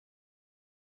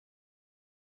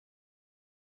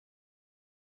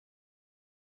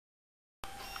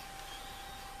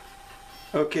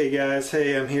Okay guys,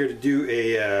 hey, I'm here to do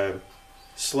a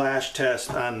slash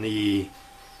test on the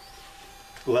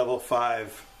level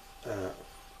 5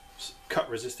 cut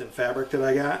resistant fabric that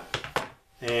I got,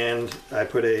 and I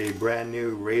put a brand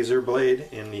new razor blade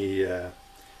in the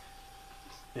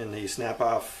snap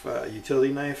off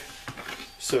utility knife.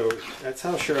 So that's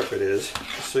how sharp it is,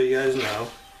 just so you guys know.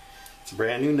 It's a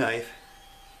brand new knife,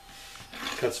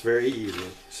 cuts very easy.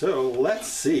 So let's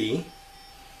see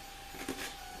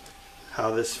how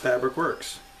this fabric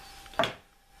works.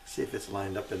 See if it's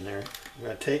lined up in there. I'm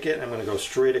going to take it and I'm going to go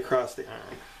straight across the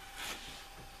arm.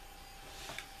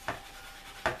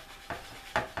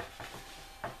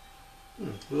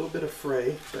 A little bit of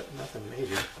fray, but nothing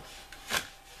major.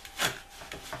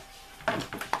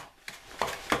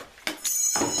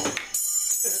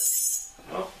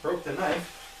 Oh, broke the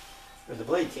knife, or the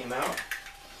blade came out.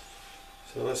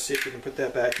 So let's see if we can put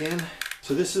that back in.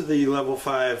 So this is the level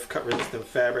 5 cut resistant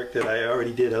fabric that I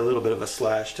already did a little bit of a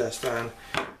slash test on.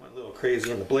 Went a little crazy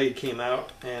and the blade came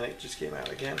out, and it just came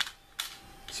out again.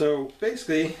 So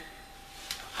basically,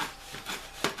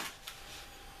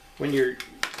 when you're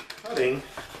cutting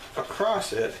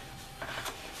across it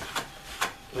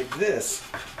like this,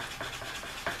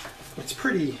 it's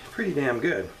pretty damn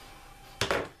good.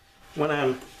 When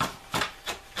I'm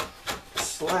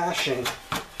slashing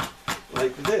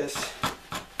like this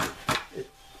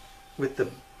with the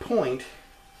point,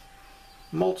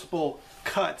 multiple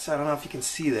cuts. I don't know if you can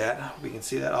see that. We can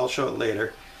see that. I'll show it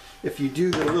later. If you do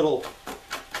the little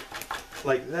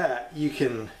like that, you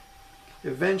can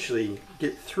eventually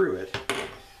get through it.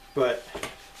 But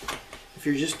if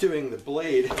you're just doing the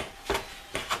blade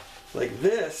like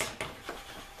this,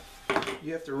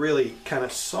 you have to really kind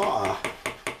of saw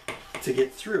to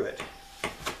get through it.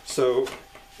 So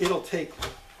it'll take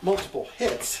multiple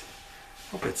hits.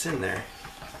 Hope it's in there.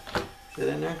 Is it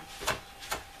in there?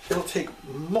 It'll take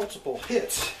multiple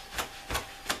hits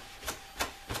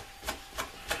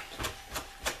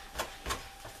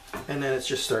and then it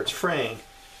just starts fraying.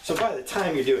 So by the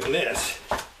time you're doing this,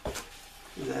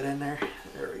 is that in there?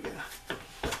 There we go.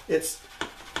 It's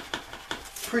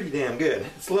pretty damn good.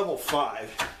 It's level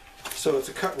 5, so it's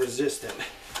a cut resistant.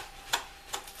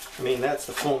 I mean, that's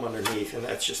the foam underneath, and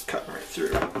that's just cutting right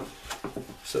through.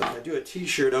 So if I do a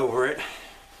t-shirt over it,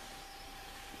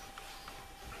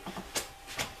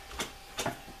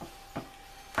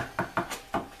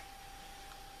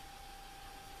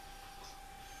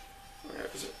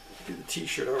 do the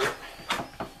t-shirt over it,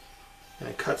 and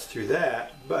it cuts through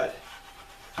that. But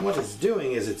what it's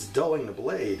doing is it's dulling the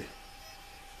blade,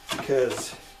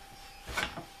 because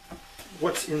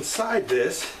what's inside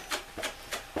this,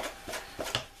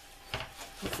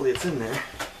 hopefully it's in there,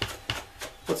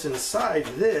 what's inside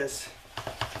this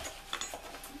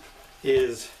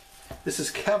is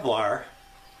Kevlar,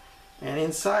 and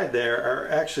inside there are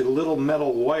actually little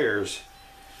metal wires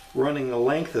running the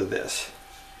length of this.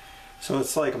 So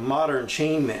it's like a modern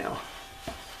chainmail.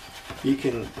 You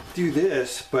can do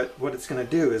this, but what it's going to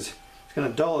do is it's going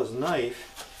to dull his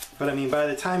knife. But I mean, by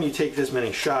the time you take this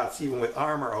many shots, even with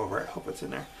armor over it, hope it's in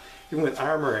there, even with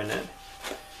armor in it,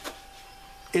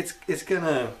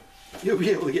 you'll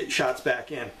be able to get shots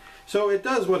back in. So it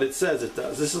does what it says it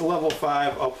does. This is level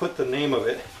 5. I'll put the name of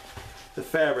it, the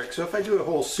fabric. So if I do a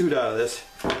whole suit out of this,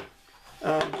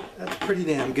 that's pretty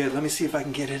damn good. Let me see if I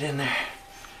can get it in there.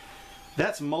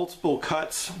 That's multiple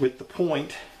cuts with the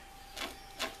point.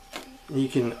 You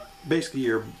can basically,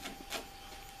 you're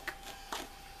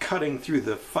cutting through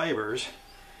the fibers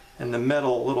and the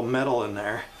metal, little metal in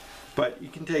there, but you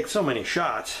can take so many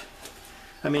shots.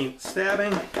 I mean,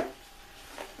 stabbing,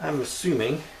 I'm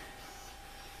assuming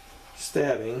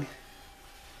stabbing,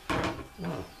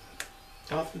 well,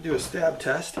 I'll have to do a stab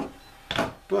test,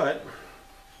 but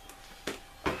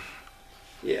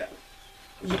yeah,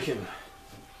 you can,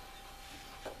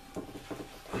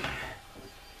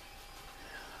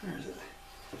 where is it?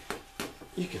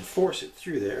 You can force it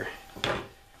through there,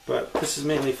 but this is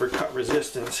mainly for cut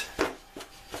resistance,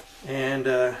 and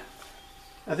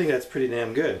I think that's pretty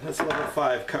damn good. That's level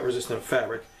 5 cut resistant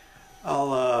fabric.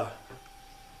 I'll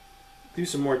do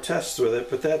some more tests with it,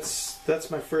 but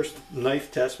that's my first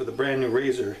knife test with a brand new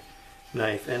razor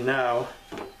knife. And now,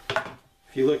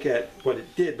 if you look at what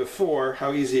it did before,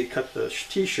 how easy it cut the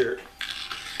t-shirt,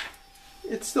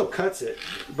 it still cuts it,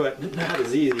 but not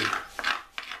as easy.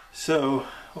 So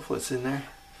hopefully it's in there.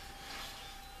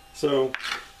 So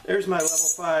there's my level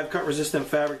 5 cut resistant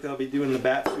fabric that I'll be doing the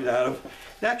Batsuit out of.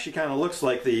 It actually kind of looks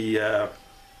like the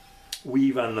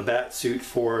weave on the Batsuit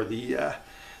for the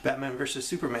Batman vs.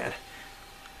 Superman.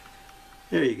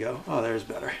 There you go. Oh, there's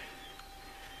better.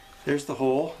 There's the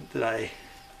hole that I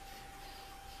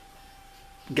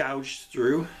gouged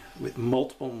through with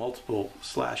multiple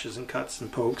slashes and cuts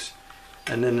and pokes.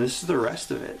 And then this is the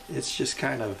rest of it. It's just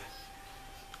kind of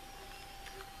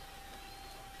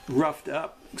roughed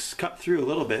up, cut through a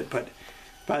little bit, but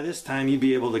by this time you'd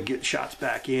be able to get shots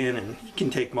back in, and you can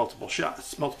take multiple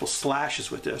shots, multiple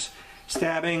slashes with this.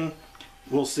 Stabbing,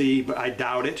 we'll see, but I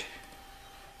doubt it,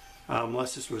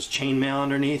 unless this was chainmail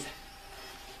underneath.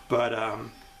 But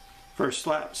for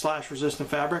slash resistant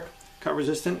fabric, cut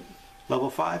resistant, level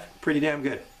 5, pretty damn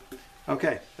good.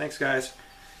 Okay, thanks guys.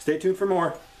 Stay tuned for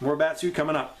more Batsuit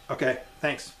coming up. Okay,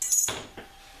 thanks.